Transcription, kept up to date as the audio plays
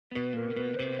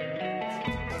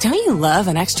Don't you love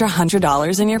an extra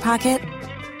 $100 in your pocket?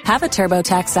 Have a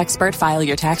TurboTax expert file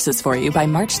your taxes for you by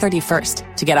March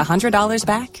 31st to get $100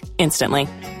 back instantly.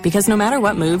 Because no matter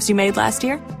what moves you made last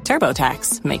year,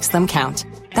 TurboTax makes them count.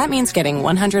 That means getting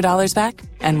 $100 back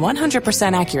and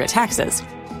 100% accurate taxes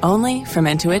only from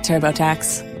Intuit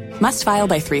TurboTax. Must file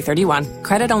by 3/31.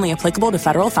 Credit only applicable to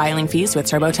federal filing fees with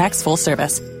TurboTax full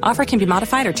service. Offer can be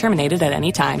modified or terminated at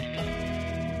any time.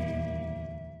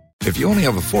 If you only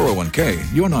have a 401k,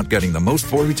 you're not getting the most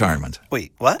for retirement.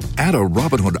 Wait, what? Add a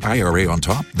Robinhood IRA on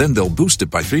top, then they'll boost it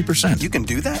by 3%. You can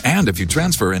do that? And if you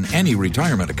transfer in any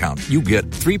retirement account, you get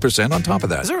 3% on top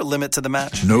of that. Is there a limit to the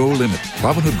match? No limit.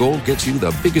 Robinhood Gold gets you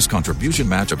the biggest contribution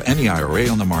match of any IRA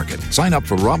on the market. Sign up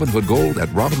for Robinhood Gold at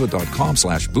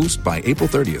Robinhood.com/boost by April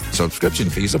 30th. Subscription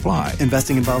fees apply.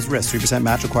 Investing involves risk. 3%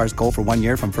 match requires gold for 1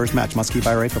 year from first match. Must keep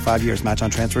IRA for 5 years. Match on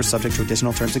transfers subject to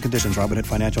additional terms and conditions. Robinhood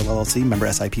Financial LLC, member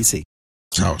SIPC.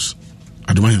 House.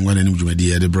 Ahengua na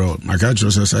nimjumedi ede bro. Maka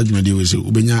chosa sa jumedi we se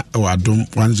ubenya o Adom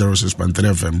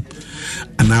 106.3 FM.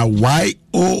 Ana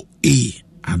YOA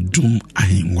Adom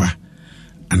Ahengua.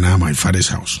 Ana my father's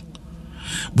house.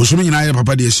 Bosumi nyina ye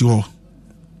papa de esi ho.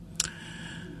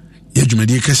 Ye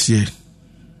jumedi kese.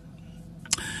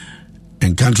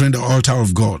 Encountering the altar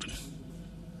of God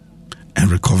and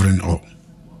recovering all.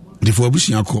 Before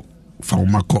abusia ko fa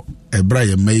umako ebra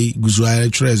ye mai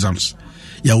guzuare through exams.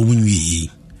 Ya wunwi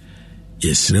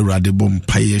yes rade bom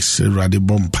payes rade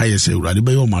bom payes rade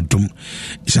be yomadum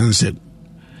isanse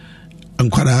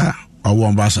ankwara awo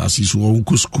ambasa asisu wo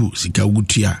ku school sika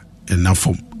wutia na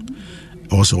form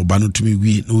also obano tumi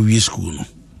wi no wi school no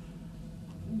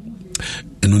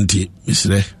enunti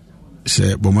misre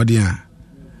se bomadia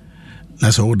na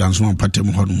so wo danso am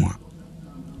patem hono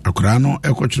akura no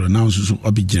ekochiro na nsusu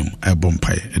obigem e bom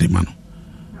paye edema no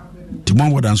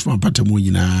Timon would dance from Patamu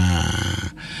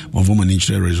of Woman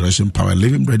Nature Resurrection Power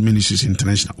Living Bread Ministries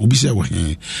International. Ubisa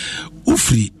wahe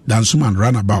ufri dansuman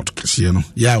runabout kasiano.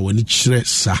 Ya wanichire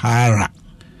Sahara.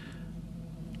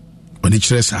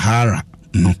 Wanichire Sahara.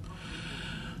 No.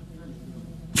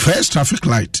 First traffic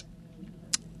light.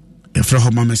 Efreho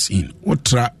mames in.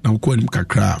 Otra na ukwe ni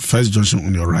mkakra. First junction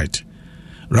on your right.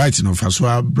 Right in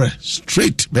Faswa bre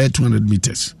straight by 200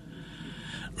 meters.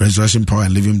 Resurrection Power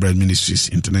and Living Bread Ministries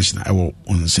International. I will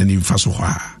send him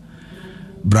Fasoha.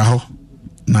 Braho.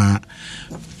 Na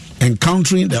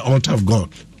encountering the altar of God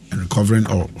and recovering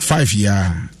all 5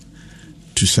 years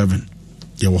to 7.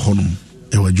 Yawa honum.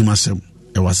 Yawa jumasem.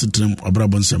 Yawa sitrem.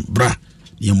 Obrabonsem. Bra.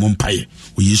 Yamompaye.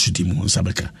 Uyesu timu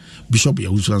sabeka. Bishop ya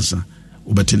usuansa.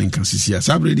 Ubatene kansisia.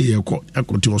 Sabredi yako.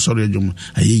 Yako tiwa sori ajum.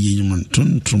 Ayeye yuman.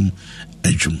 Trum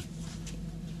ajum.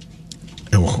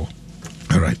 Yawa ho.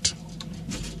 All right.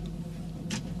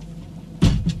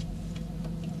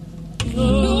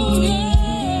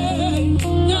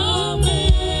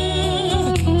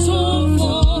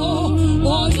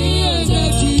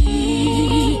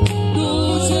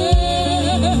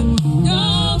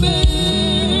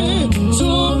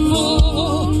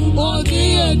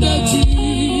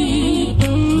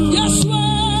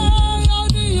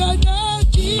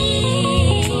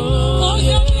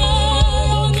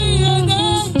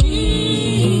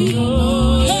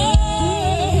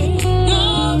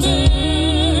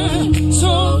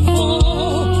 So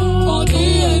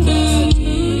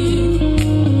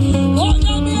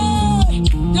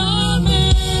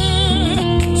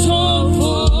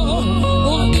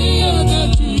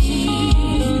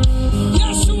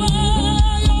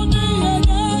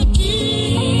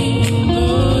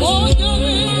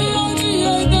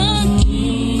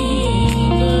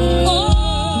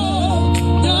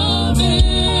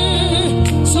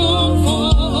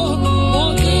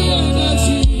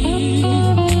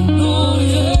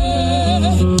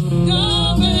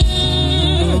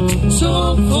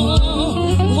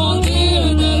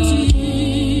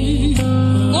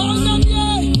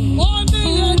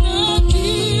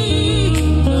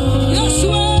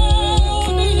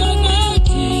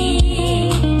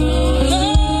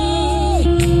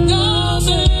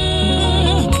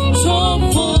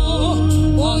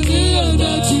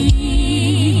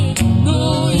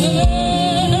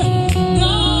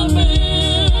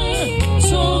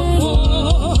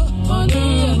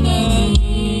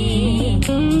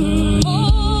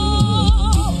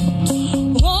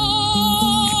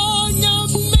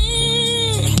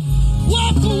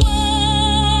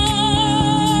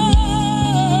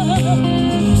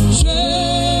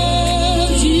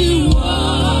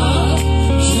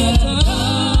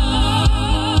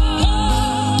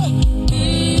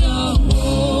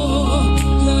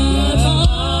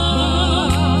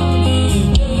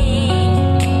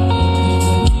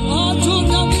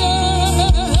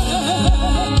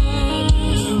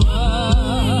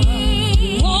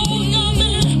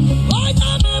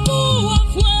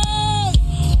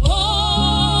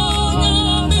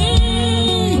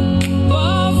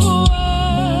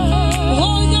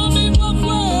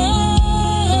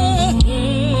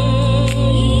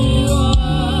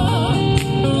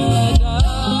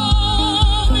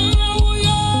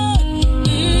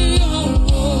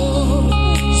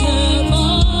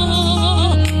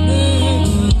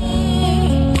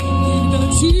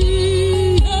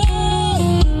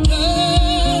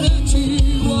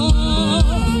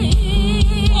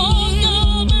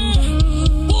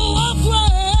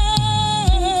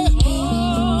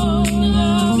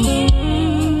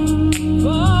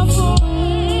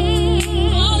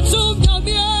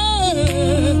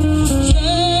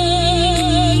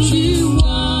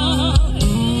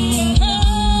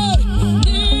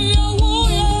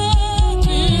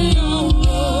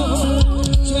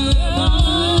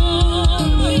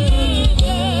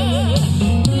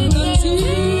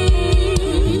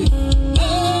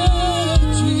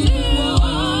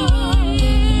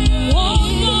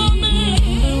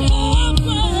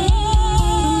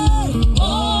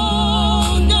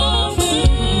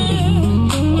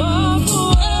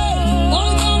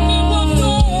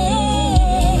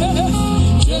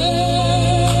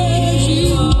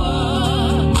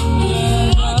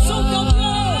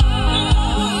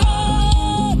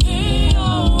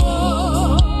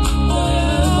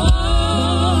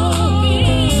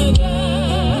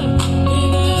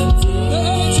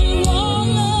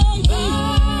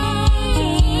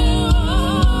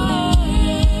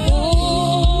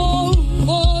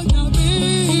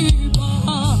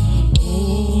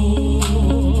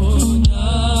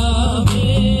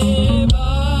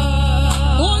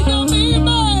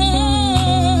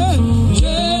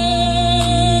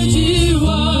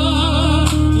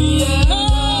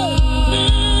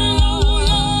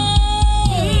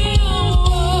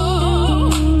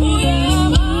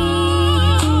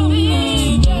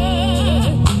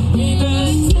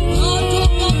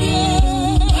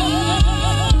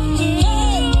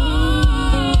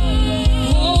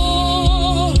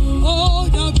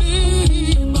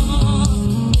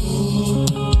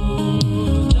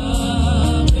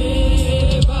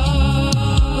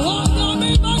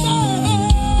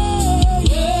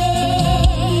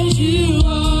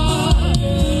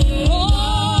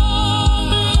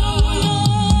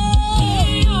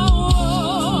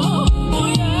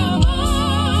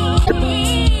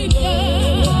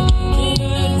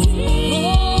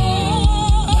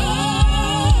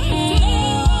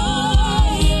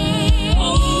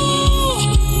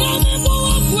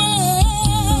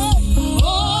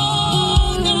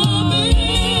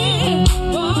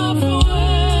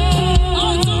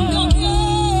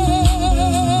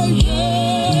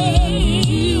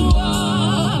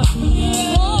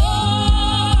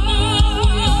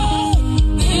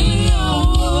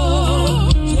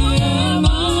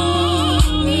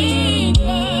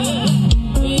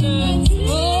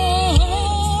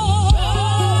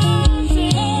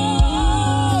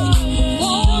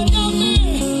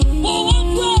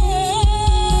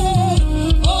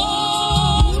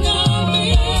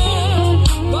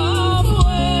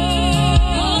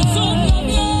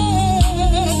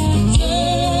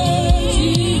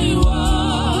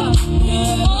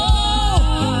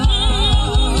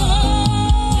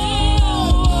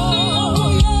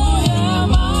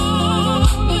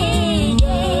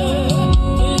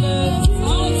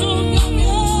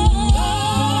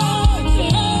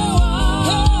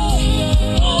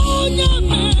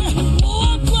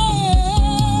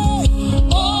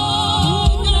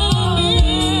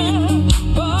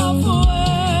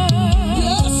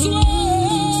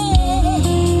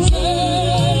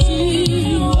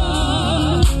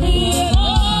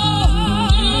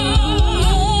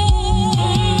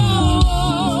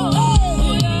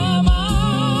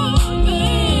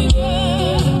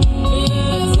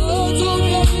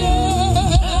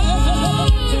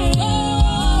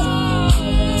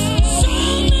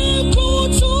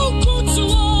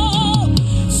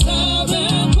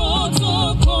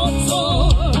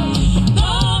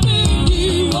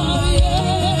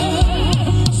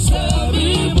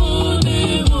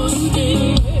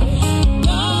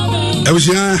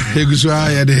Ebusia Egusua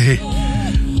Yade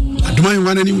Aduma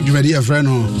Ywana ni Jumadi a friend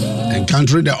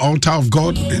encountering the altar of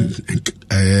God and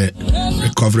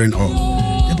recovering all.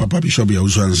 Your Papa Bishop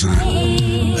Yauswansa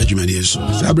Jumadi so.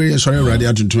 Sabre sorry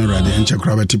radio to radio and check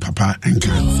Robert Papa and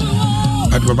can.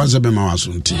 But Papa Zabema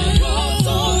Wasunti.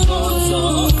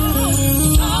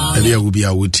 Elia will be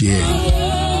a woodie.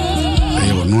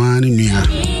 I will know any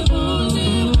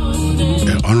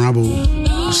the Honorable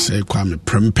say Kwame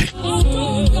Prempe.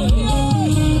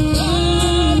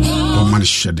 Man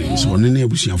shadings one in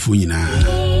Ebusia Funina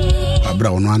Abra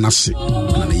no anase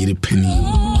na yiri penny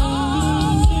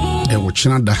e wo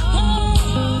chenada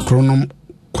kronom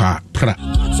kwa pra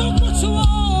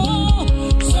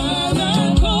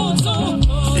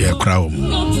ye kraum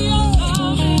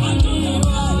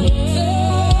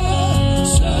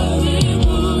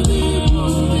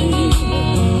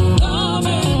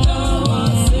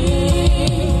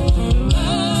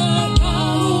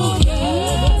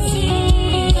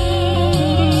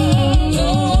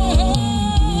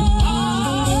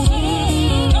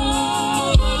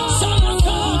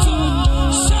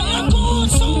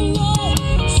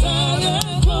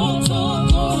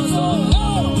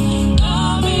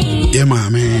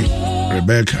Mame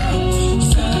Rebecca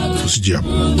Fusijiabo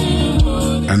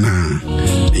Ana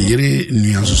Yere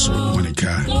Niaso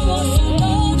Monica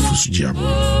Fusijiabo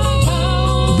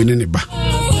Bineniba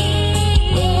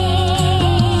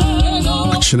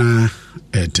Achina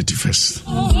 31st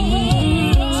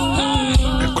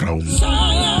a crown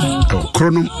a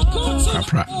chronom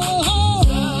Capra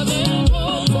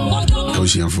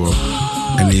Ocean for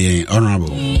any honorable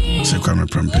Sekwame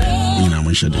Prempe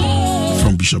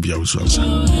from Bishop Yauswansa.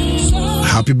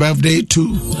 Happy birthday to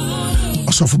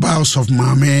Osofu House of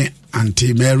Mame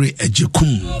Auntie Mary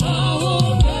Ejekum.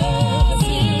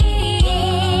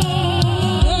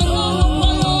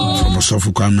 From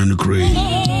Osofu Kwame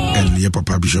Nkrumah and your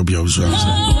Papa Bishop Yauswansa.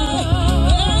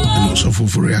 And Osofu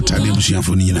Furiata Debusia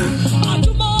Fonina.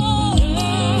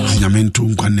 Yamentu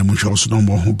nkwane musho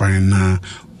sonombo huban na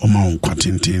oma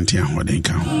unkwatintinti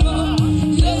ahodenka.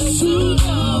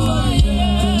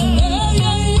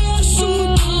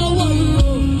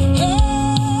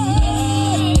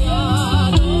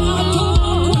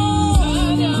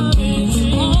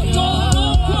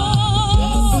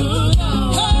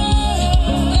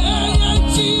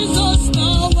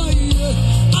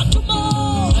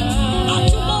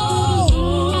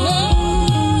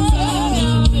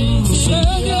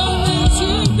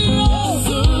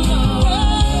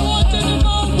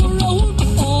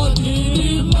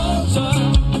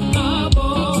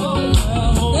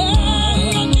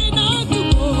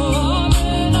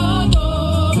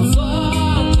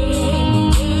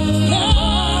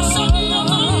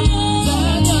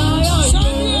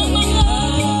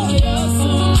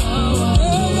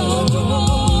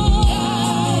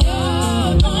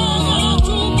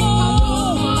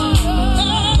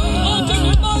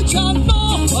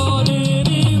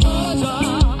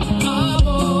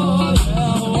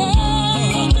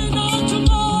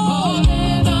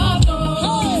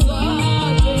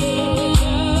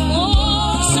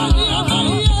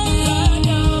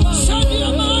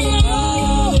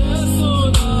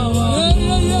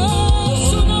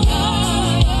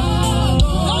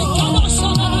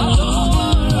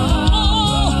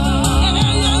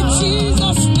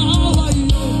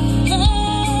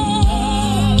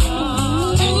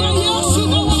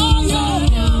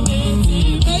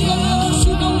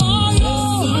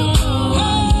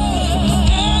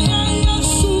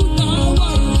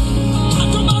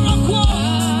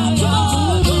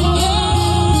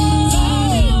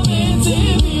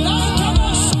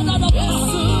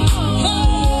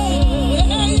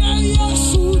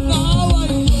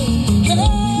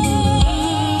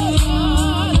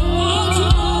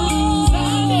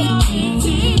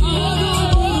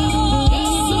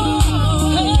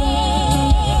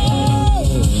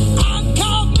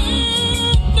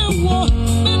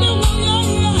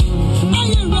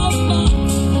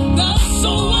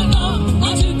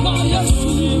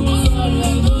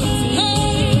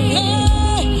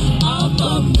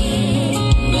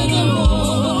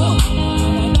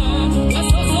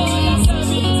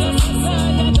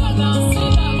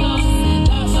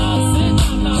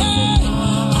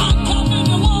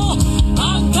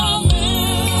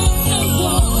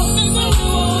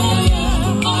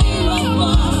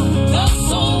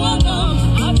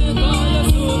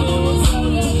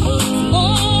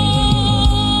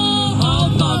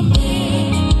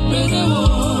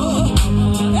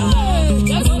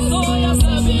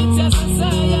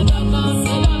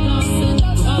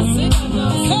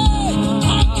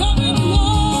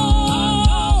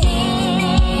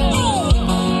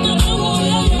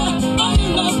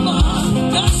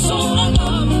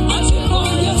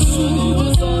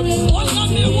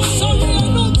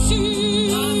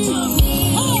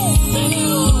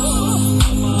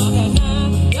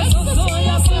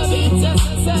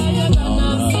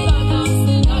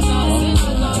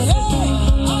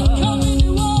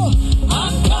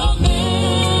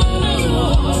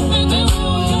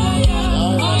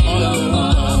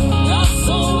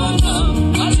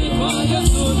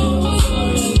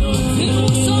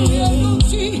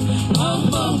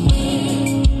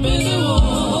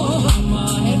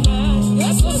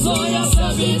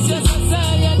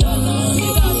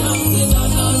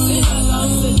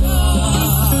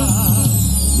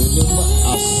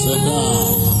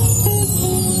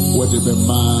 what the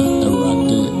man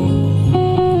erade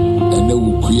and the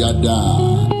ukuyada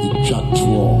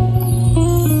itwatwo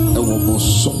ewo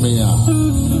bosomea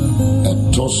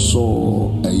etoso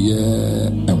eye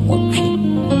enwotwe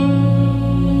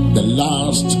the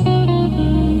last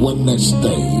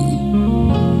Wednesday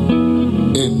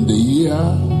in the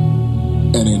year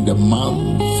and in the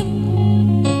month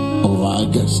of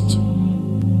August,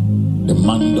 the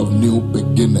month of new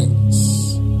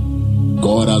beginnings.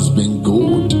 God has been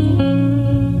good.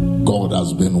 God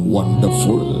has been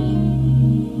wonderful.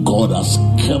 God has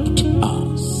kept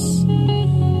us.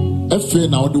 Efe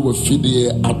now do we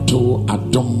feed ato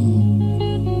Adom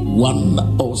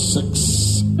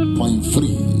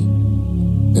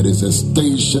 106.3. It is a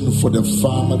station for the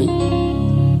family.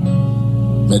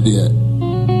 Maybe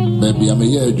I'm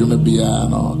here, I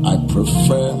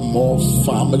prefer more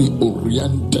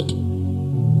family-oriented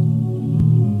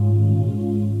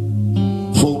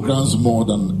programs more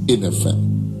than anything.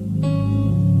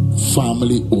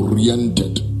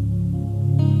 Family-oriented.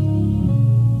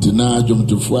 Tonight, I'm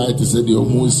to fight to say the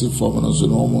almost form and so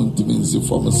no one to mean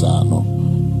form sano.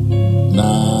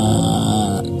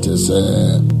 Na to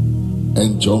say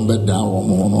and jump down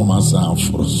on my son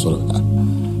for so.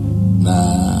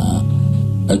 Na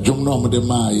a jump no de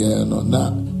ma no na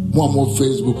more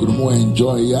Facebook more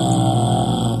enjoy ya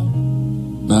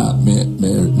na me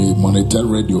monitor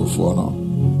radio for no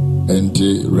and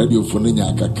radio for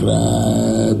nya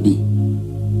kakra bi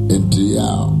and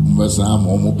ya mbasa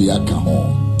mo bi aka ho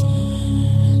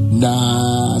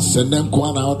na sendem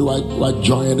kwa na do I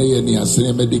join any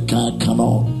asem medical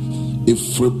kano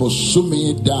if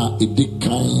rebosumi da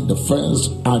edikan the 1st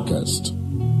August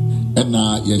and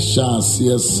yesha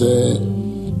say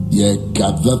ye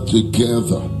gather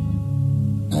together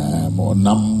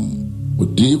onam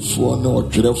odifo na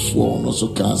odwerefo no so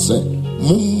ka say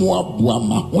mummu aboa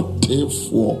ma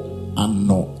hotefo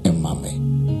ano emame.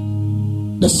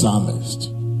 The psalmist,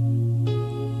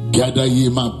 gather ye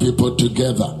my people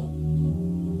together.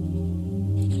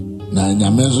 Na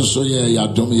nyamezo so ye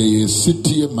yadom ye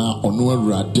city ma ono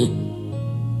awurade,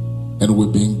 and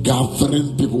we've been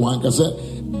gathering people. One can say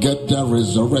get the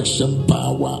resurrection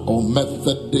power or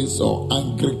Methodist or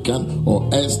Anglican or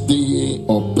SDA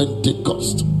or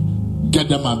Pentecost. Get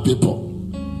them my people.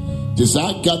 This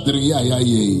I gathering ya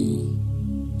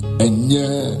and ye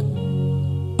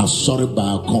a sorry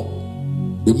bako.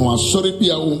 The more sorry be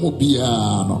a woman be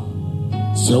no.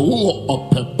 Se wo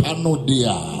opepano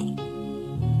dia.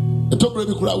 The top of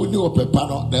the crowd we knew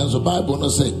opepano. Then the Bible no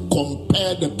say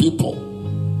compare the people.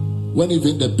 When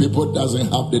even the people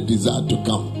doesn't have the desire to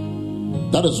come.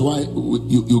 That is why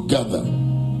you gather.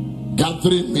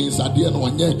 Gathering means at the end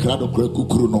when you crowd of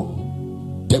kukruno,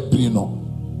 deprino.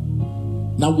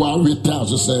 Now while we tell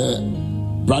to say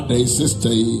brother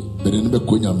sister, but in the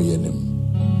kunya meaning.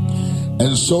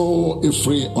 And so if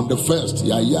we on the first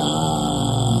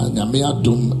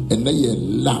nyamiadum and they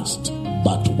last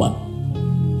but one.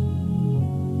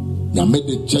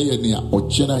 Nyamede chayenia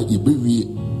ochena ibiwi.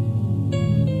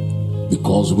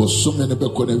 Because was so many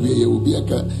people we will be a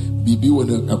bibi when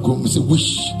a come say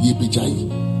wish ye be jai.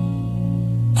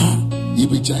 Ye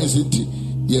be jai city.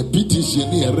 Ye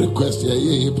petition ye request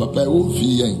ye papa won't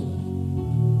fee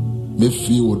me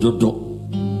feel dodo.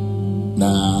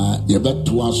 Na ye bet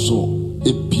to us so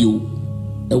a pew.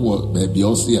 It was maybe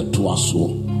also a to us so.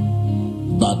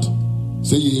 But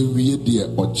say ye we dear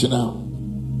or china.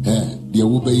 There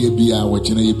will be a beer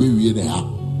watching a baby in the house.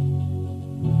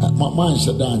 Mama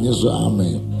Shadan, yes,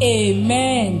 amen.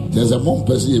 Amen. There's a mom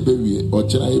person, a baby, or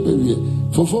China, a baby.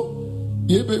 Fofo,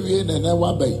 ye baby, and I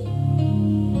wabe.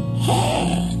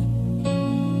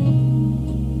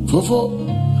 Fofo,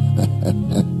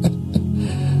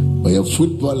 or a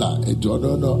footballer, a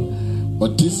Jordan,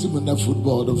 but this is a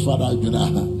football, the father, you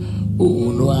know.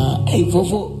 Oh, no, hey,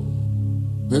 Fofo,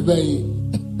 baby.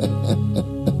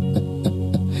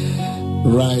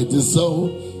 Right, so.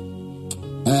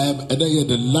 And then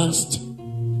the last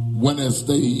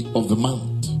Wednesday of the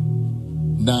month.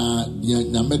 Na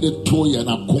nyamede toya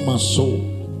na kuma so.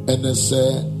 And they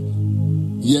say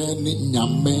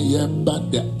nyame ye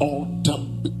but the altar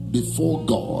before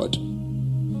God.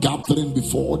 Gathering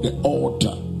before the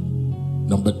altar.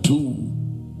 Number 2.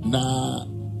 Na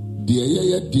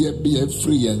dear be a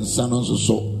free and son also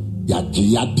so.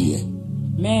 Yadi.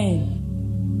 Amen.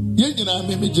 Yena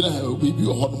me jina obi bi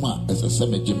ohonma as a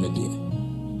semejimede.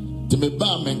 Me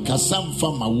ba men kasam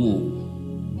fama wo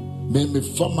me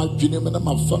fama dwene me na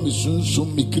ma fama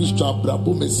sunsun me Kristo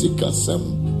abrabo me sikasem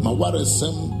ma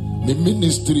waresem me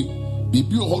ministry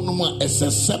bibi honum a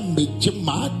esesem me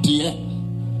gima de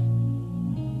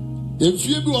If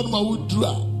you be on my wood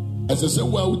dra, as I say,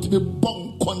 well, to be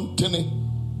bon continent.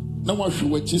 Now, what should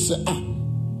what you say?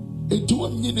 It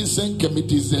won't need the same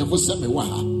committees ever send me.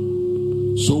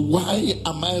 So, why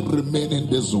am I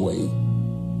remaining this way?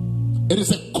 It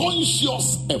is a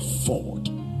conscious effort.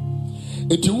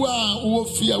 It will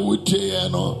fear with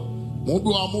Tiano.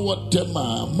 More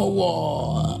tema,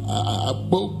 more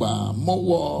boba,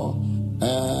 more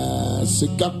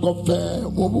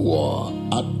sikakofe, more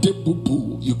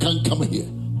adebubu. You can't come here,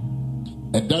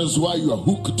 and that's why you are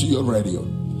hooked to your radio.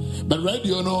 But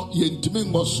radio, no, you intimate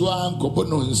moswa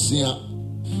kobono nsia.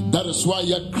 That is why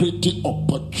you are creating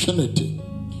opportunity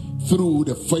through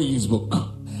the Facebook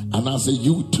and as a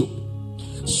YouTube.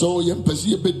 So you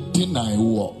pesi be deny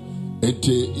war. It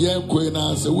ye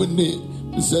kwena se wini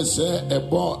se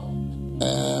ebo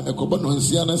kobono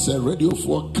nsia na se radio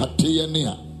for kateya ne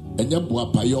a enye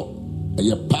boapayo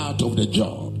a part of the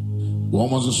job.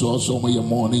 Woman so also my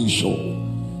morning show,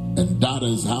 and that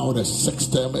is how the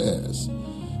system is.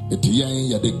 It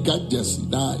ya the gadgets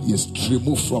now is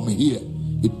removed from here.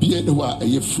 It be anywhere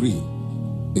are free.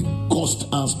 It cost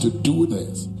us to do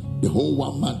this. The whole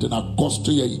 1 month and it cost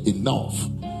you enough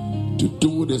to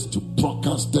do this, to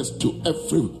broadcast this to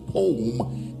every home,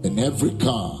 in every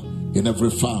car, in every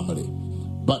family.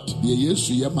 But the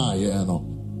Yesu Yamaya no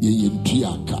ye in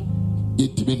Triaka.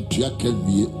 It been Triaka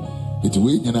it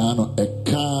will a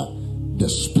car the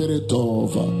spirit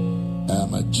of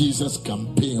Jesus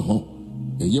campaign home.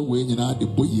 Ye way in the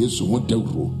boy Yesu won't do.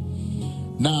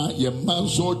 Now ye man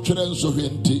so trend so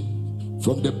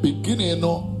from the beginning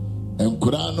no and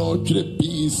Kurano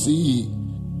BC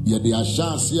ye the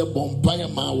ashas ye bompire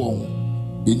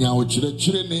mawon in our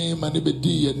chire name and be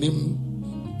name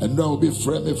and now be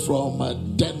frame from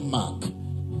Denmark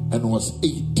and was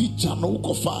a teacher no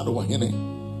kofado hene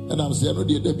and I'm saying no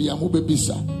there be amu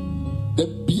bebisa there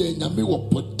be a nyame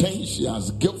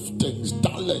potentials giftings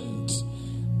talents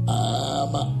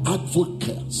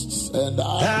advocates and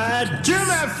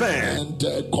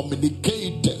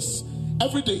communicators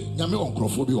every day nyame on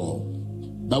crofobio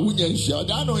but when you share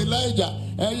that no Elijah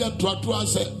say I am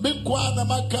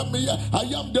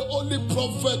the only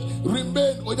prophet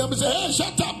remain when you say hey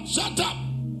shut up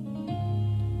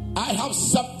I have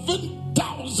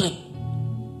 7,000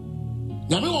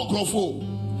 nyame on crofo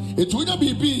it will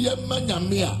be yemma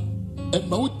nyame and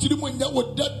ma wutiri mo nya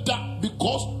wodada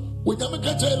because when you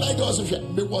catch Elijah also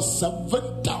there was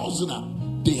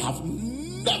 7,000 they have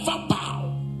never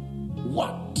bowed.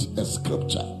 What a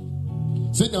scripture.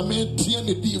 Say na me tie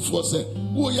ne di for say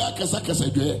wo ya kasa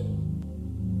dwe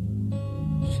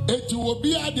eti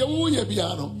obi ade wo ye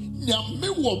bia no nyame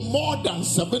wo more than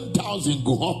 7,000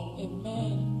 go home.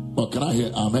 Amen. But can I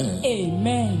hear amen?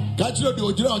 Amen. Catch the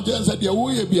ojira on jense de wo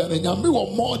ye bia nyame wo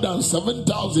more than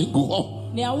 7,000 go home.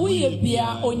 Now we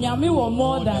bia onyame wo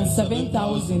more than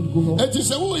 7,000 go home. Eti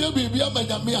se wo ye bia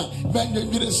nyame a ben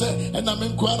nyire se and na me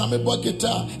kwa na me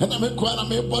guitar and na me kwa na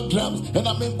me drums and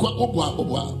na me kwa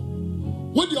obwa.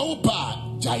 What do you buy?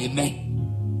 Jaine.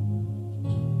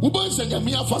 Who buys a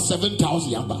Yamia for 7,000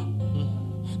 yamba?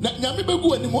 Yami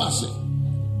Begu and Mwase.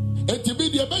 And to be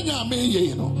the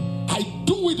Benjamin, I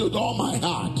do it with all my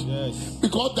heart. Yes.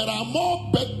 Because there are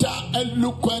more better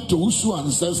eloquent Usu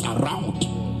answers around.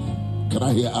 Can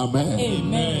I hear amen?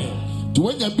 Amen. To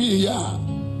when you be here,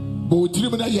 but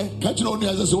Trimina ye, catch on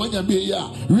as when you be here,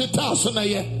 retire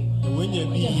Sonaye. When you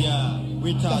be here.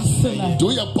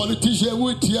 Do your politician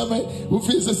with Yame who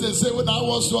faces say when I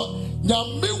was so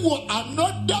Yami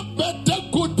another better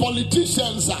good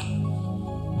politicians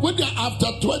when they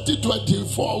after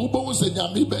 2024 who will say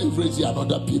Yami will raise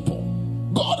another people.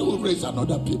 God will raise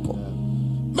another people.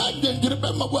 Man,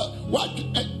 remember what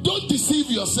don't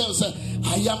deceive yourself. Say,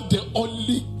 I am the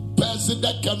only person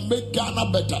that can make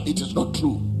Ghana better. It is not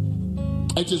true.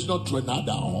 It is not true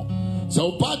another.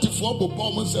 So party for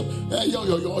performance because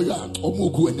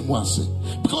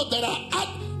there are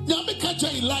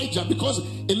Elijah because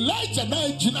Elijah na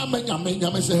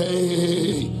nyame say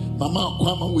hey mama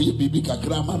kwama we bibi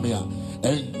kakra mama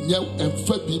and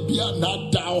fa bibia na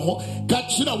da ho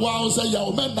kachira wa say ya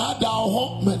o men na da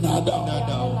ho men na da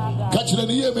kachira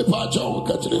ni ye me pa cha ho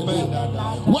kachira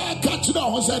wa kachira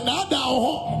ho say na da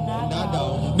ho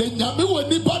ne nyame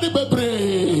woni pa de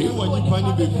bebre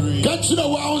kachira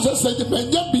wa say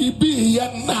menya bibi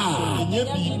ya na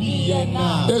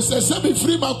ese se be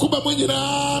free makuba mo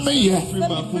nyina me ye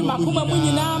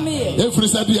every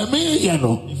said ya me ye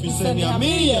no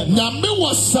nyame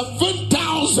was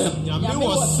 7,000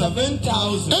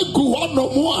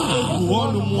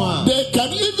 they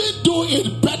can even do it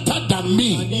better than me.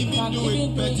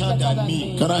 better than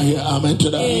me. Can I hear amen to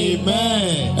that?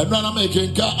 Amen. And when I'm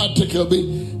making an article,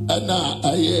 and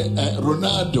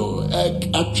Ronaldo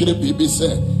actually baby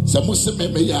said,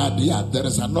 there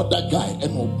is another guy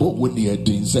and when he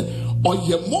did say, or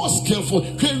you're more skillful.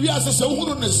 Here we are, say,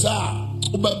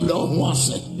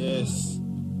 yes.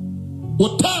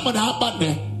 What time and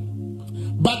happening?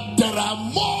 But there are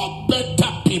more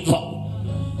better people.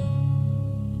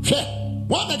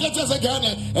 One that gets us again,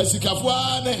 as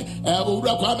Sikafwane,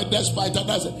 Urakwame, despite that,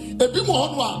 a bit more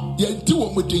on one,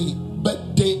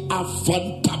 but they are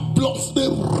fantabulously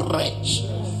rich.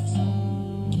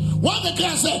 One that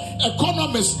can say,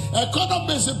 economists,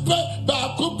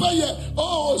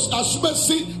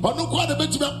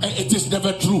 it is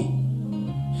never true.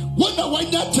 When I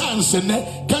want your chance in there,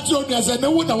 Catalonia said,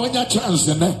 no one, I want your chance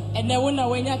in there. And no one, I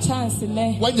want your chance in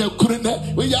there. When you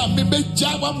couldn't, we are maybe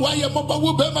Java, why your mother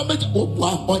will be my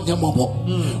on your mother.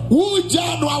 Who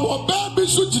Jan, our baby,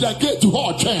 should you get to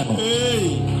our channel?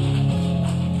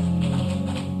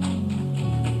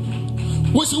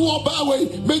 Was you walk by way,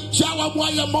 make Java,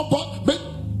 why your mother, make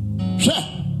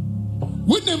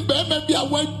Winning baby, I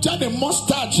went to the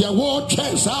mustache, your war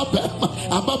chance up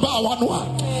above one.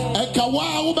 And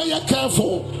Kawa will be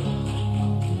careful.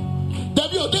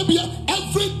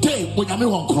 Every day when I'm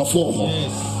on Crawford.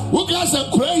 Who guys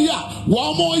are crazy?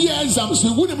 1 more year, I'm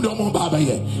saying, wouldn't know more about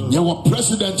it. You were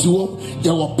presidents, you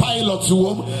were pilots, you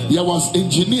were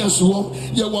engineers,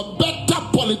 you were better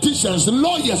politicians,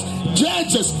 lawyers,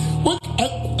 judges.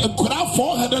 Could have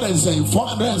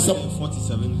 447,000.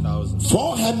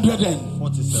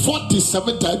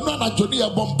 No, not Johnny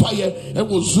Bompire. It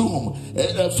was Zoom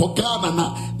for Ghana.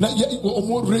 Now,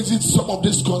 we'll raise some of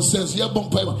these concerns.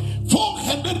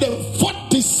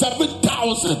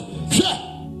 447,000.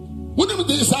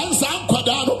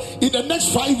 In the next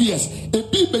 5 years, a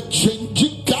people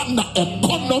changing Ghana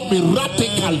economy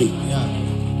radically.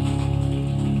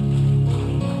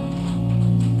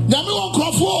 Nyame won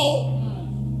Crawford.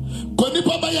 Koni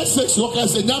papa ya 6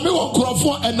 workers say nyame won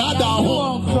Crawford and ada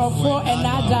ho.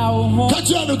 Catch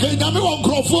you again, nyame won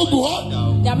Crawford go ho.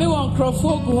 Nyame won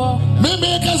Crawford go ho.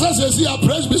 Me kasa say see a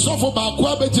praise bishop for ba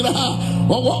kwa begira ha.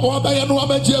 Wo ba ya no wa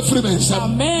ba je free men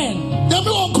sam. Amen. Nyame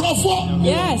won Crawford.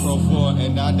 Yes. Crawford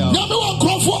and ada. Nyame won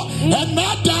Crawford and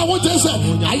ada what they say.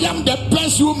 I am the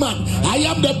best woman. I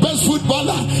am the best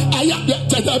footballer. I am the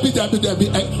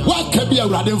what can be a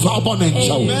radical football and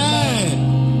show. Amen.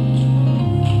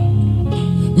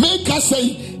 Make us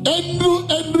say,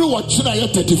 Andrew, watching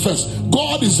at 31st.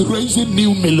 God is raising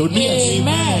new millionaires.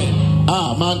 Amen.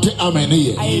 Mante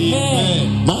Ameni.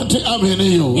 Amen. Mante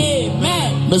Ameni.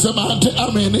 Amen. Mr. Mante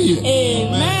Ameni.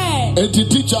 Amen. A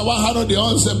teacher, 100 the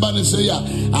answer, but say,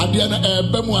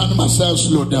 Adiana, Bemuan myself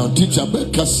slow down. Teacher,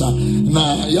 Bekasa.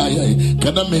 Na,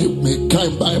 can I make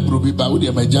kind by Bruby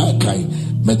Baudia Majakai,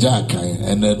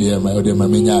 and then dear my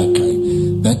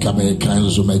Majakai. Then come a kind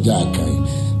of Majakai.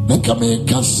 Then come a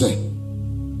casse.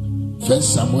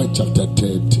 First Samuel chapter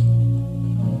 30.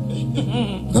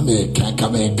 Come a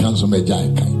cancel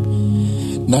Majakai.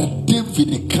 Now,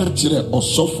 David culture or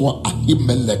software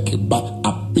Ahimelech ba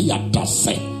Abiata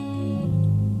say.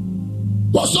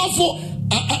 Was awful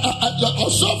or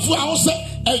software house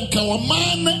and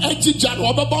Kawaman and Tijan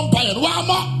Wabampa and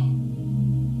Wama.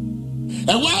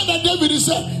 And why that David is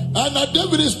and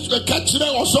David is catching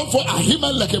or software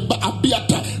Ahimelech ba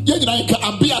Abiata. Yanka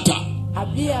Abiata.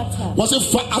 Was it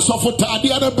for us of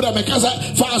Tadiana Bremen?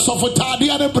 For us of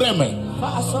Tadiana Bremen.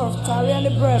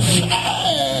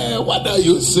 What are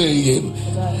you saying?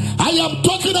 I am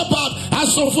talking about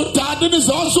as of Tadin is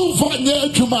also for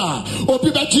Yajuma or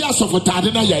Pibachi as of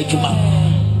Tadina Yajuma.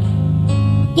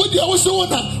 What you also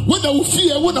want when I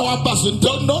fear when our bus no.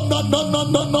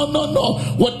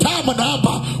 What time and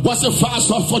Abba was a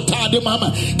fast of Tadi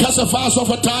Mama? Cast a fast of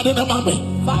Tadina Mama.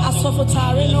 My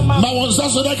one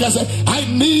also like I said, I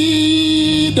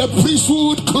need the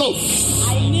priesthood clothes.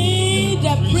 I need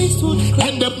the priesthood clothes.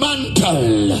 And the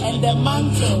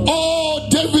mantle. Oh,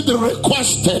 David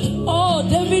requested.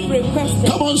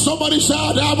 Come on, somebody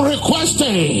shout, I'm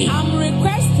requesting.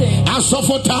 As of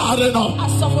Tarino.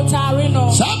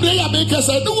 Someday I make us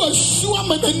say, no, was sure I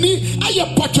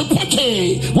am poche.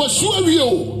 Was sure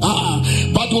you.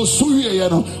 But was sure,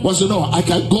 was no, I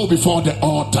can go before the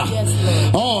altar. Yes,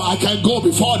 oh, I can go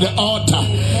before the altar.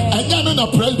 And then in a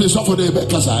praise bishop for the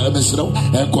because I am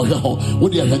and go home.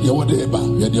 Would you have your neighbor?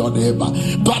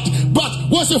 But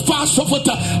what's the fast of it?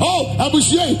 Oh, I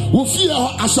wish you will fear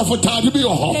as of a time to be a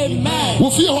home.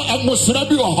 Will fear and must be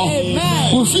a home.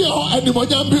 Will fear and the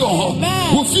Mojambi or home.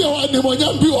 Will fear and the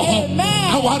Mojambi or home.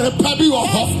 I aware pabi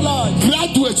oho.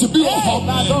 Graduates bi oho.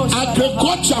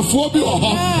 Agriculture for bi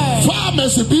oho.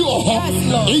 Farmers bi oho.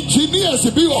 Engineers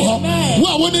bi oho.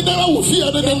 Wa woni na wo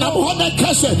fie de na ho na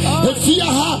kase. Efia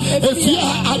ha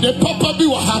ade papa bi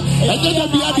oha. Enye na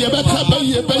bia de be ka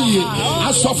baye.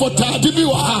 Asofotade bi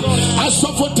oha.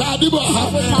 Asofotade bi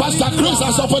oha. Pastor Chris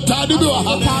asofotade bi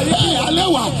oha.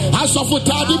 Alewa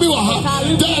asofotade bi oha.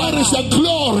 There is a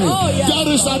glory.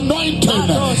 There is anointing.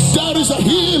 There is a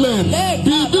healing.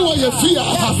 Bibi wo ye fear.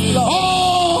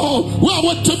 Oh, we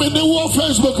want to be the war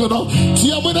Facebook, no.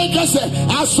 Tiamuna kase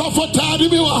asofotade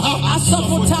bi oha.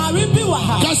 Asofotade bi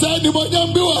oha. Kase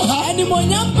animonyam bi oha.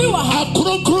 Animonyam bi oha.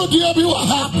 Akrokro dia bi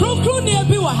oha. Akrokro dia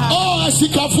bi oha. Oh,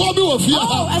 asikafo bi ofia.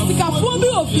 Oh, asikafo bi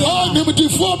ofia. Oh,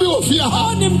 nimdifo bi ofia.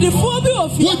 Oh, nimdifo bi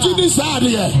ofia. What you decide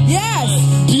here? Yes.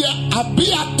 Dia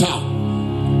abiata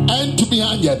and to be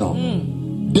angelo.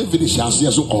 David shall see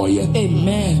us all yet.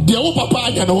 Amen. The old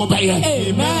papa and over here.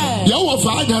 Amen. The old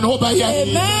father and over here.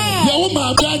 Amen. The old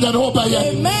man and over here.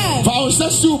 Amen. For our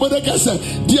sister, but I guess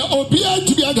the obedient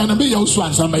to be a gonna be your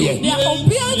swan some way. The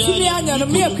obedient to be a gonna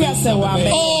be a crester.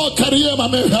 Oh, career, my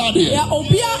man, the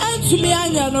obedient to be a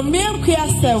gonna be a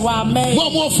crester. One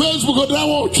more Facebook, I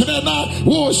won't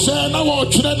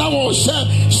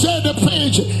share the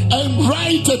page and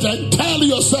write it and tell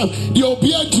yourself the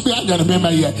obedient to be a gonna be my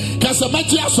year. Because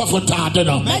asofotade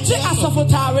no. Meje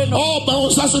asofotare no. Oh, ba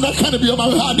unsaso na kan bi o ma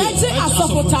hade. Meje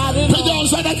asofotare no. Meje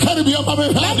unsaso na kan bi o ma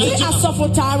hade. Meje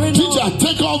asofotare no. Teacher,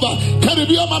 take over. Kan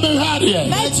bi o ma hade.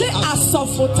 Meje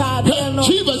asofotare no.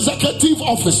 Chief Executive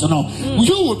Officer no.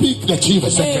 You will be the Chief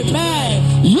Executive.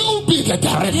 Amen. You will be the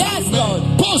Director. Yes, Lord.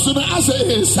 Person as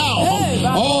a sound.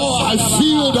 Oh, I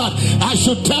feel that I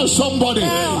should tell somebody.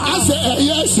 As a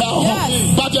yes,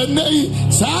 but the name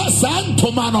sa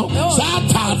tomano sa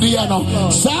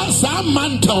tadiano. Sa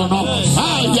mantle, no.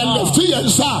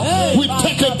 We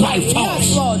take it by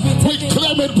force. We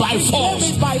claim it by force.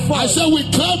 I say we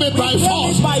claim it by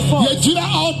force.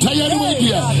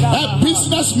 A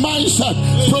business mindset,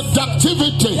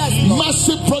 productivity,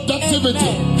 massive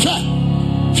productivity.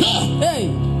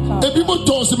 If people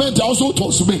toss cement, also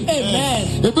toss cement.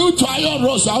 Amen. If people to iron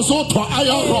rods, also to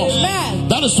iron rods.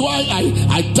 That is why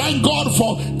I thank God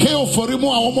for Keo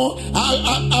Forimo,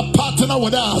 a partner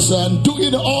with us and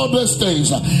doing all these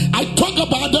things. I talk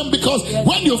about them because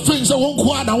when you think there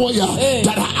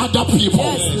are other people.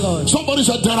 Yes, somebody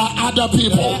said there are other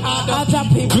people. Other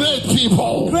people. Great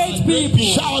people. Great people.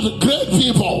 Shout great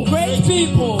people. Great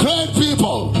people. Great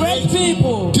people. Great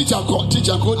people. Teacher,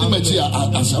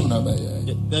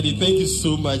 Daddy, thank you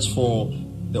so much for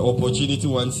the opportunity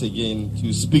once again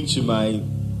to speak to my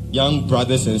young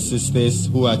brothers and sisters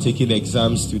who are taking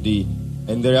exams today.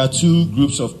 And there are two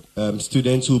groups of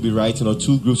students who will be writing, or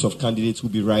two groups of candidates who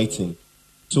will be writing.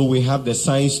 So we have the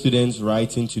science students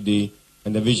writing today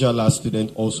and the visual arts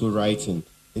student also writing.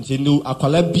 And so no,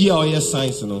 akwala bia or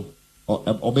science no, or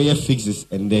obey fixes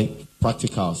and the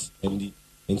practicals and the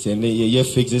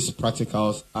fixes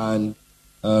practicals and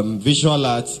visual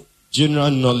arts.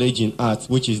 General knowledge in art,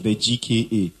 which is the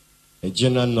GKA, a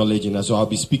general knowledge in art. So I'll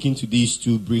be speaking to these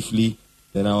two briefly,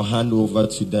 then I'll hand over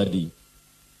to Daddy.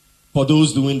 For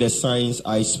those doing the science,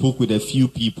 I spoke with a few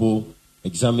people,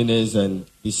 examiners, and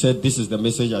he said this is the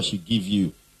message I should give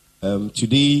you.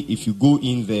 Today, if you go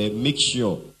in there, make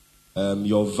sure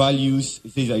your values,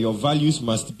 it says that your values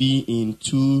must be in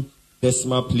 2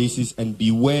 decimal places and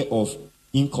beware of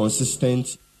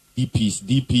inconsistent DPs.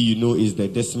 DP, you know, is the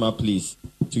decimal place.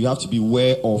 So you have to be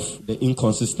aware of the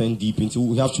inconsistent DP. So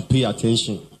we have to pay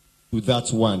attention to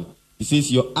that one. It says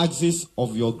your axis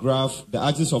of your graph, the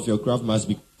axis of your graph must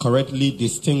be correctly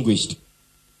distinguished.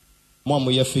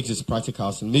 Momoya fixes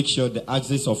practicals and make sure the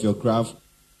axis of your graph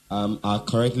are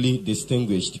correctly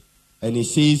distinguished. And it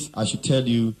says, I should tell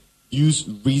you, use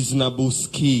reasonable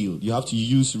scale. You have to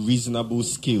use reasonable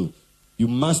scale. You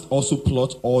must also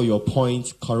plot all your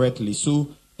points correctly. So,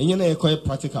 and you know,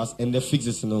 practicals and the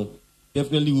fixes, you know,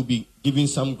 definitely we'll be giving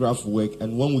some graph work.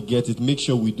 And when we get it, make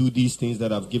sure we do these things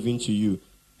that I've given to you.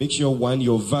 Make sure, one,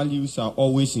 your values are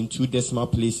always in 2 decimal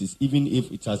places. Even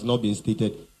if it has not been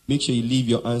stated, make sure you leave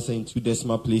your answer in 2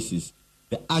 decimal places.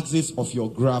 The axis of your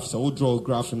graphs, I will draw a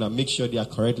graph and make sure they are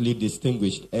correctly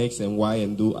distinguished. X and Y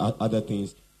and do other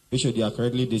things. Make sure they are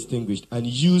correctly distinguished. And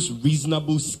use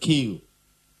reasonable scale.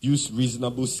 Use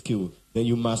reasonable scale. Then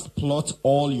you must plot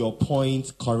all your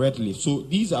points correctly. So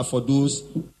these are for those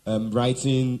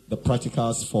writing the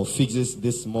practicals for fixes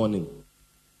this morning.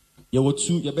 You will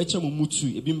two, you betcha mumutu,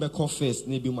 you be first,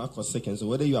 maybe second. So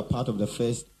whether you are part of the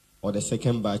first or the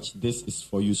second batch, this is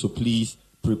for you. So please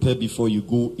prepare before you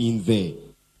go in there.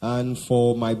 And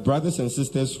for my brothers and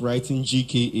sisters writing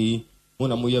GKA,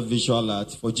 visual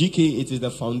art. For GK, it is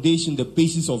the foundation, the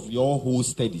basis of your whole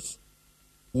studies.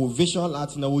 With visual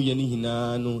art,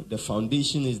 the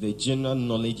foundation is the general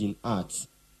knowledge in art.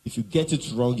 If you get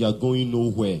it wrong, you are going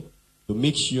nowhere. So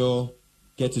make sure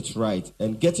get it right.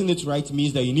 And getting it right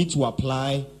means that you need to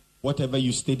apply whatever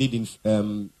you studied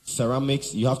in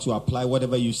ceramics. You have to apply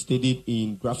whatever you studied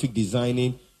in graphic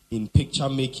designing, in picture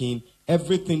making,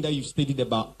 everything that you've studied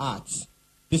about art.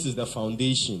 This is the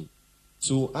foundation.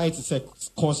 So I say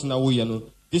course now,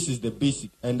 this is the basic.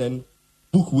 And then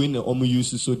book winner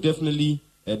use. So definitely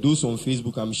those on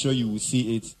Facebook, I'm sure you will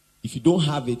see it. If you don't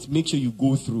have it, make sure you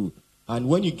go through. And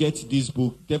when you get this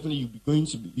book, definitely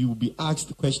you will be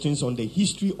asked questions on the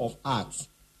history of art.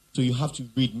 So you have to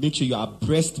read. Make sure you are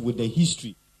abreast with the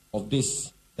history of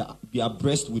this. Be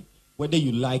abreast with whether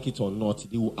you like it or not.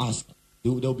 They will ask.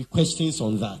 There will be questions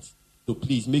on that. So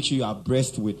please make sure you are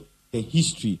abreast with the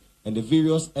history and the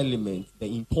various elements,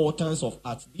 the importance of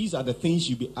art. These are the things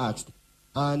you'll be asked.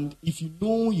 And if you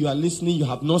know you are listening, you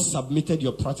have not submitted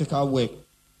your practical work.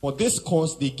 For this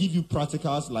course, they give you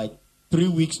practicals like 3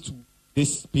 weeks to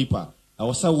this paper. I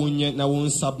was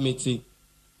submit it.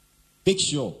 Make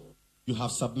sure you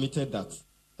have submitted that.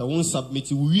 I won't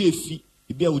submit it.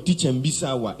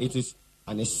 It is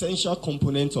an essential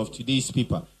component of today's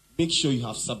paper. Make sure you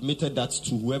have submitted that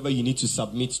to whoever you need to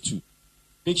submit to.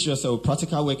 Make sure so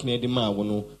practical work near the man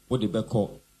what they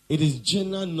call. It is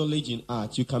general knowledge in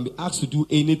art. You can be asked to do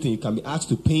anything. You can be asked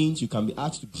to paint. You can be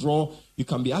asked to draw. You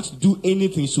can be asked to do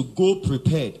anything. So go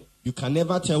prepared. You can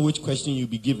never tell which question you'll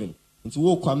be given. And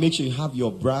so make sure you have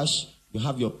your brush, you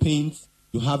have your paint,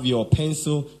 you have your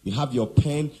pencil, you have your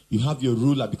pen, you have your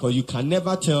ruler, because you can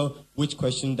never tell which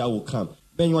question that will come.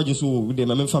 Then you just with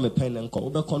a pen and call.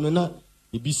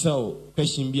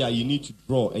 Question B, you need to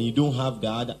draw and you don't have the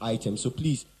other items. So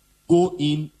please go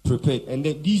in prepared. And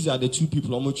then these are the two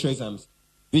people on which exams,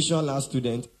 visual art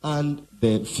student and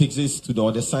the physics student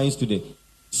or the science student.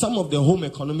 Some of the home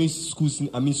economics schools in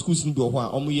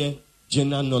Doha,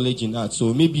 general knowledge in art.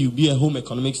 So maybe you'll be a home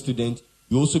economics student.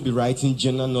 You also be writing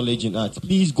general knowledge in art.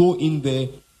 Please go in there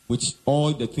with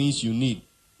all the things you need.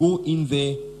 Go in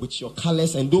there with your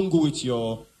colors and don't go with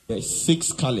your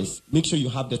 6 colors. Make sure you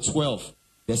have the 12,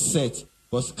 the set.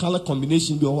 Because color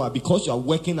combination, because you are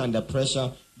working under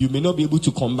pressure, you may not be able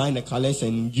to combine the colors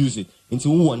and use it.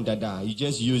 You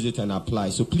just use it and apply.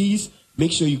 So please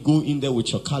make sure you go in there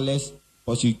with your colors,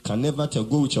 because you can never tell.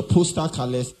 Go with your poster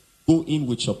colors. Go in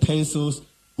with your pencils.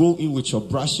 Go in with your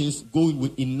brushes. Go in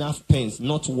with enough pens,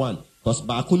 not one. Because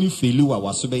bakuni felu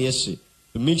was to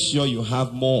make sure you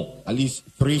have more, at least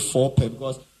 3, 4 pens.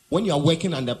 Because when you are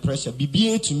working under pressure, be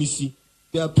to me see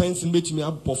there are pens in which me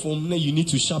perform. You need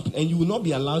to sharpen, and you will not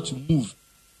be allowed to move.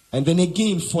 And then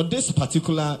again, for this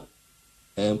particular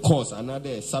course,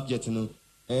 another subject,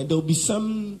 there will be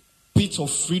some bit of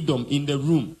freedom in the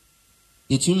room.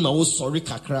 It's in my sorry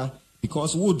kakra.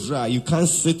 Because dry, you can't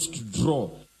sit to draw.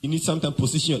 You need sometimes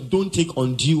position. Don't take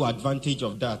undue advantage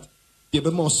of that. There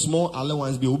be more small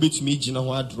allowance be obey to me jina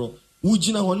draw.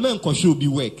 Jina one man should be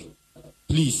work.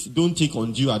 Please don't take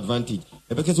undue advantage.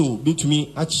 Because be to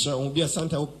me action be a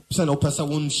Santa person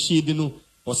one shade no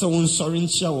or someone sorry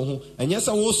and yes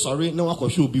I was sorry no I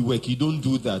should be work. You don't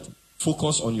do that.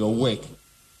 Focus on your work.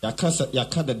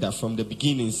 Yakada from the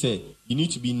beginning say you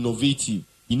need to be innovative.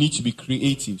 You need to be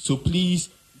creative. So please,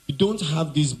 you don't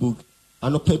have this book,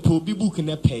 and people be book in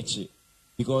a page,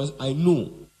 because I know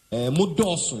more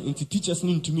dorsal into teachers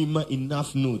need to me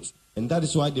enough notes, and that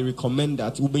is why they recommend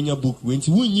that ubenya book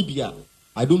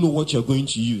I don't know what you're going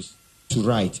to use to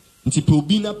write. Into people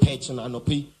be in a page and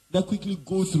pay that quickly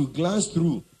go through, glance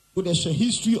through, put the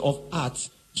history of art,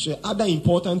 share other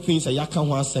important things that you can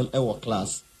want our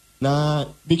class. Now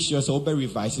make sure so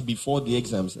revise it before the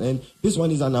exams, and this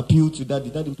one is an appeal to that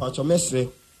in part of message.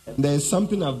 There's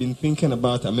something I've been thinking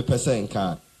about. I'm a person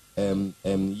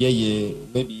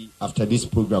maybe after this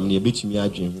program, near bit me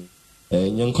dream.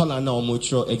 Young color now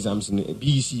mature exams in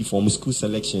BEC form school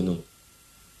selection.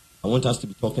 I want us to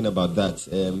be talking about that.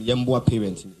 Yamboa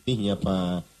parents being here,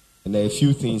 and there are a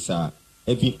few things are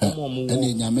every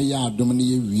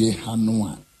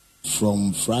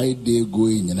from Friday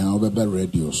going and I'll be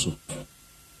radio so.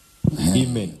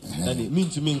 Amen. That it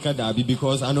means to me Kadabi,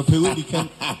 because I know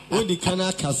when they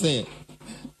can say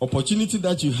opportunity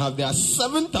that you have, there are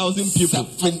 7,000 people.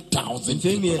 7,000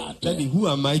 people. Daddy, who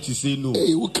am I to say no?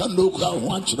 Hey, who can know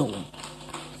what you know?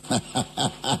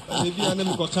 Maybe I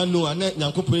never can know.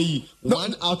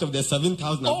 One out of the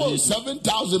 7,000. Oh,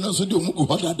 7,000 also do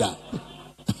that.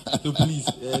 So please,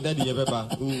 Daddy,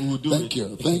 we'll do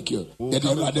Thank you.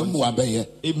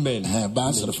 Amen.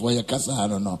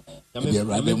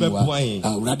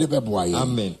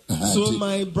 Amen. So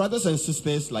my brothers and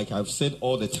sisters, like I've said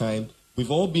all the time,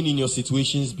 we've all been in your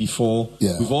situations before.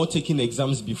 Yeah. We've all taken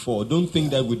exams before. Don't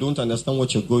think that we don't understand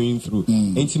what you're going through.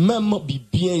 And to be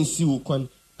BNC,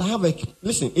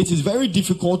 listen, it is very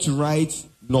difficult to write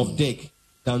Novdek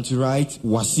than to write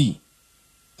Wasi.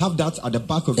 Have that at the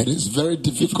back of it. It is very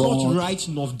difficult to write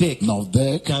Novdek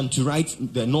than to write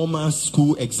the normal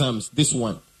school exams. This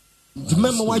one.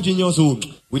 Remember why juniors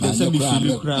with the semi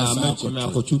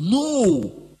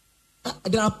no.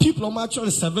 There are people who are actually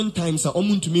 7 times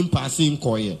to me passing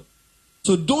koye.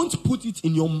 So don't put it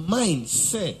in your mind,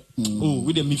 say,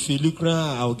 with the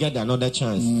Mifelukra, I'll get another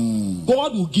chance.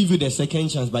 God will give you the second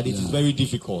chance, but it is very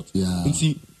difficult. And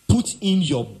see, put in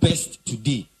your best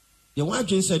today. The one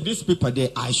said, this paper there,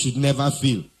 I should never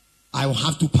fail. I will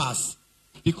have to pass.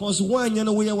 Because when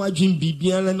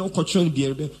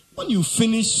you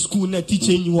finish school,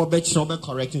 teaching you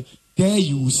correcting, there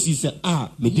you will see, say,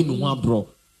 me didn't want bro.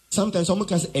 Sometimes someone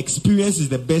can say experience is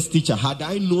the best teacher. Had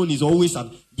I known is always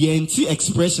an ENT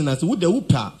expression as would the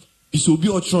whooper. This will be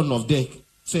a throne of deck.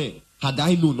 Say, had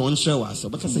I known non show us,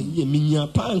 but I say, minya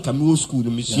pan come school,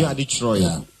 Monsieur Detroit.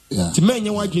 To many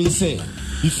what you say,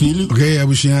 if you look okay, I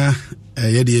wish you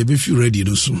if you ready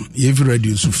to so if you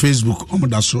ready so Facebook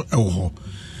Omodaso Elho.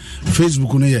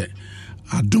 Facebook on here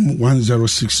Adum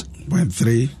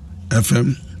 106.3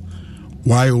 FM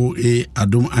YOA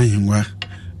Adum Ahengua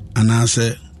and I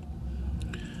say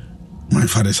my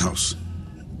father's house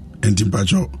and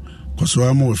Timpacho because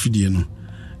I'm more fidino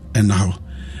and now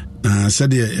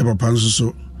said ye papa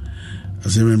so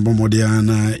as a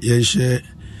Bomodiana Yeshe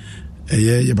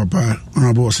ye papa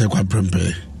honorable say kwa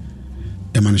prempe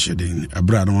Eman Shedin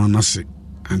abra no nase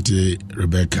Auntie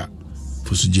Rebecca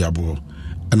Fusujiabo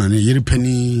and an yeri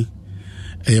penny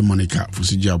Monica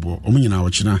Fusujiabo omunyina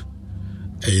wochina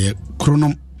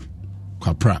chronom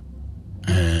kwapra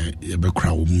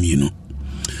yebekra wo mu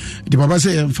the papa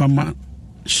say emfama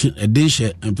a dish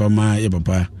emfama ye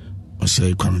papa o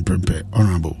say kwame prempe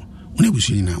honorable when we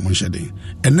see na mon shedin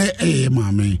and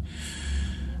mama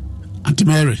Auntie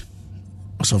Mary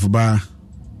osofoba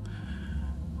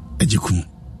ejikum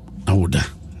awoda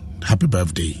happy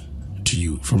birthday to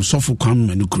you from Sofu Kwam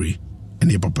Menukuri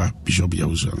and your papa Bishop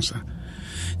Yawusansa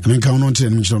I mean count on 10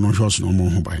 minutes no shows no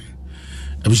more by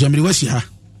Abisham wasi ha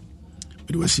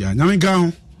we wasi ha nyamen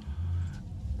count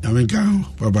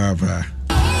bye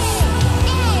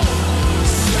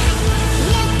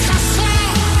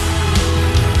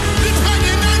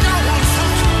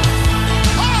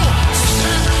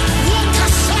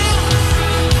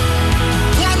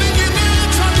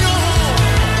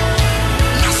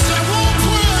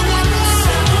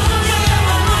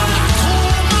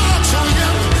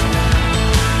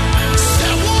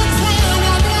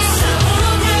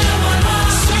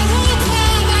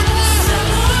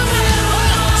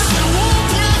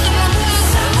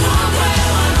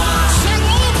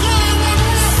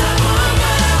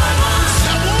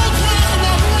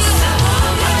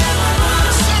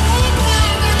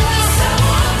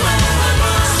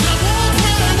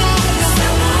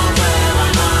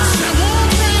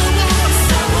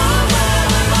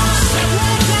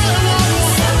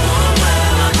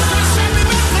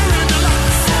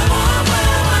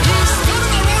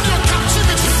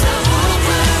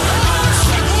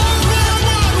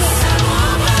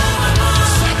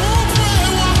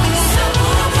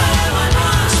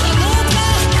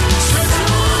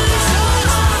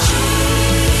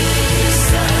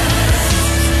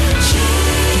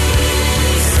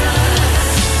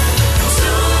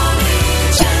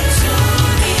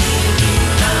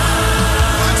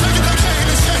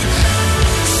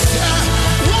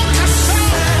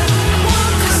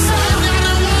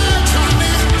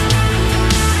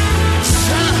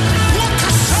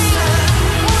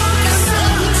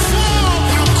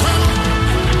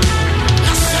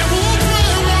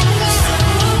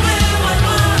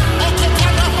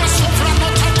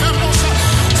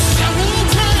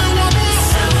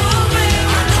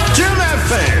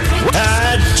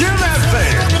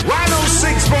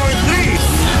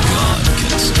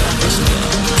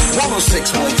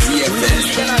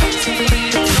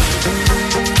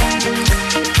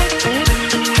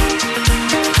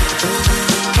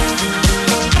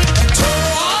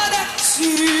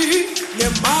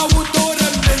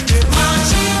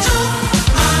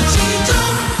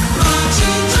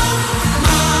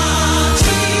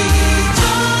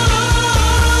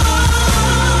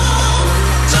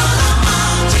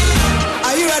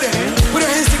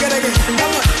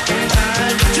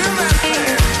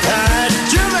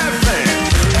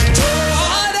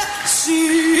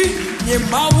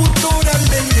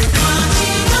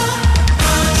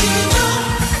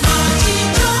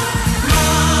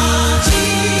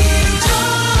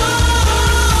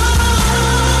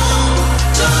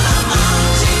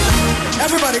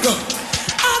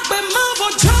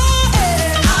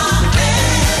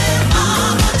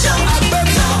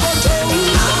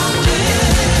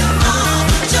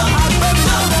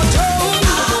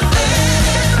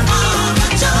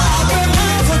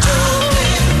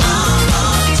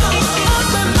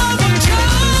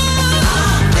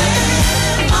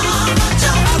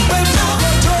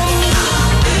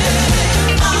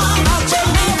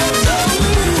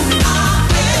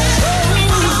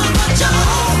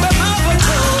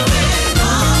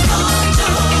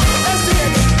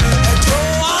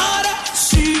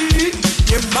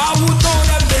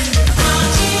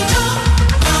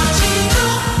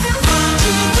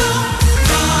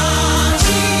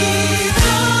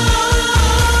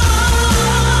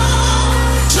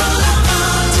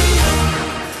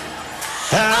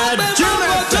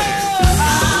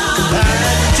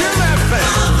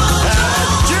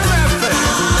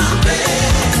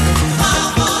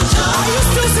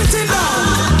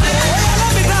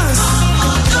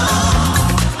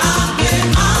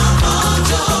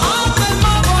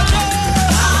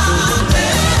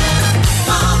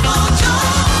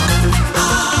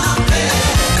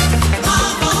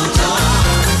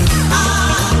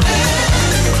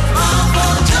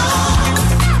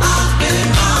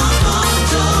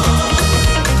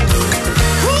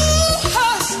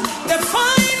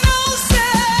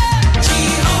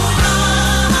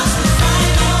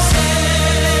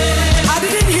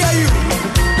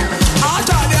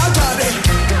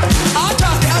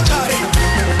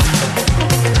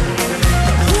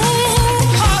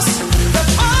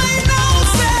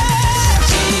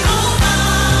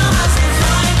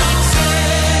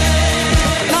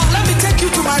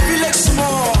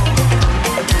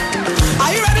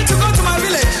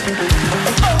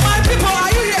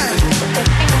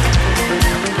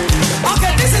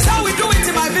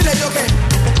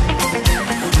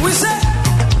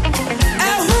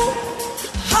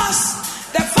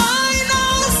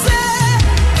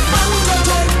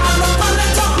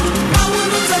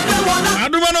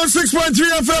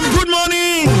FM, good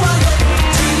morning.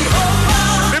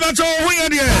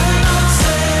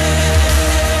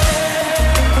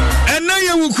 And now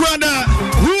you will crowd.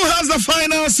 Who has the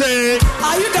final say?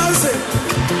 Are you dancing?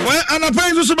 Well, and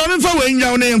apparently, so Mammy for weighing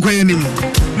down and quaying him.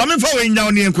 Mammy for weighing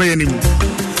down and quaying him.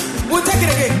 We'll take it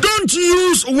again. Don't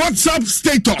use WhatsApp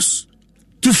status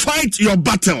to fight your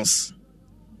battles.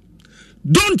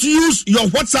 Don't use your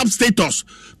WhatsApp status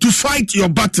to fight your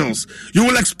battles. You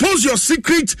will expose your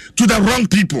secret to the wrong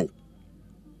people.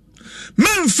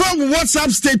 Men from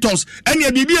WhatsApp status and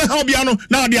your BB Hobiano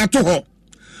now they are to her.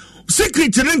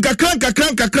 Secret ren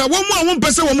kakra. One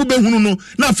person will be hunu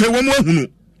na fe one more hunu.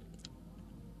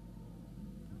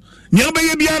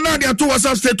 Nyabe bia now they are to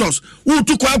WhatsApp status. Who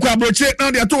to kwa broche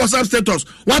now they are to WhatsApp status.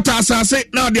 What I say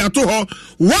now they are to her.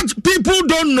 What people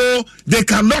don't know they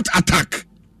cannot attack.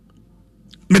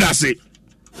 Me that say.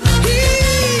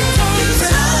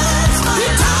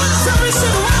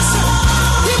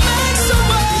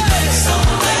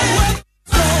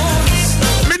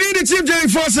 Me need the Chief Jerry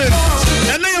Fawcett.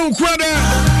 And then you crowd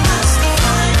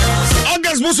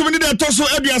August most of me need a toss so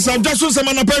Ebias. Just so some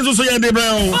man pencil so yende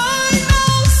bro.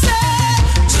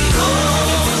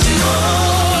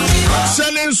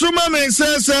 Selling Suma me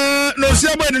says no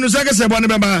siabo no saka sebo ne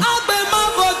baba.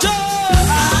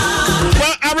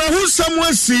 Who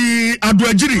someone see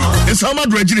Adwajiri, and some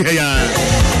Adwajiri here.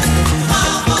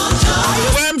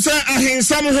 When say Ahengua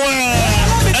somewhere,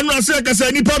 and I say, I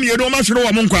say, Nipam, you don't match no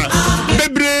Monka.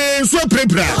 Bebre, so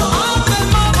prepare.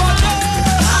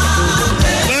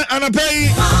 And I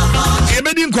pay a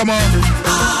bedding come on.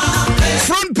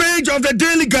 Front page of the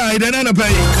Daily Guide, and I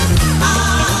pay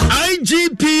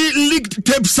IGP leaked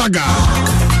tape saga.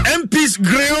 MP's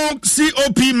Greo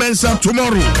COP Mensa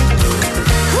tomorrow.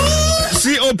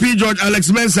 COP George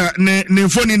Alex Mensa ne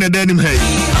phone in the denim hey.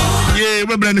 Yeah,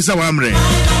 we brand sa wamre.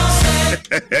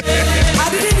 I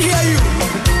didn't hear you.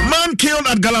 Man killed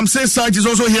at Galamsey site is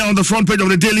also here on the front page of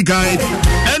the Daily Guide.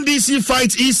 NDC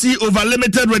fights EC over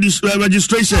limited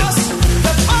registration.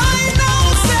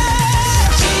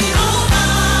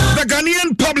 The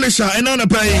Ghanaian publisher Enana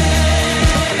Pay.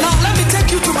 Now let me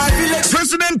take you to my village.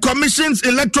 President commissions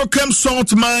electrochem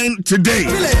salt mine today.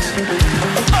 Village.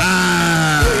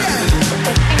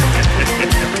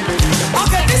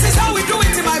 Okay, this is how we do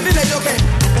it in my village, okay?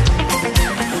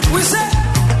 We say,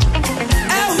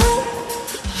 who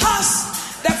has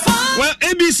the fun? Well,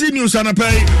 ABC News and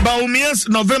pay Baumia's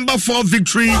November 4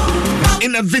 victory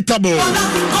inevitable.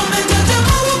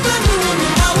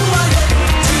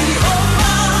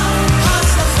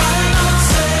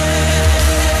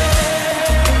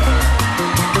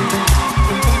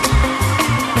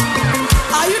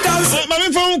 Are you dancing? My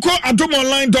phone call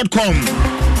atomonline.com.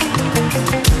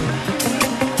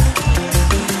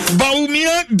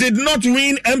 Baumia did not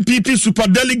win MPP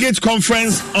Superdelegates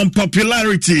Conference on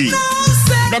popularity.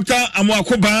 Dr.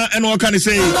 Amwakoba and what can I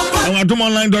say? On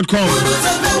atomonline.com.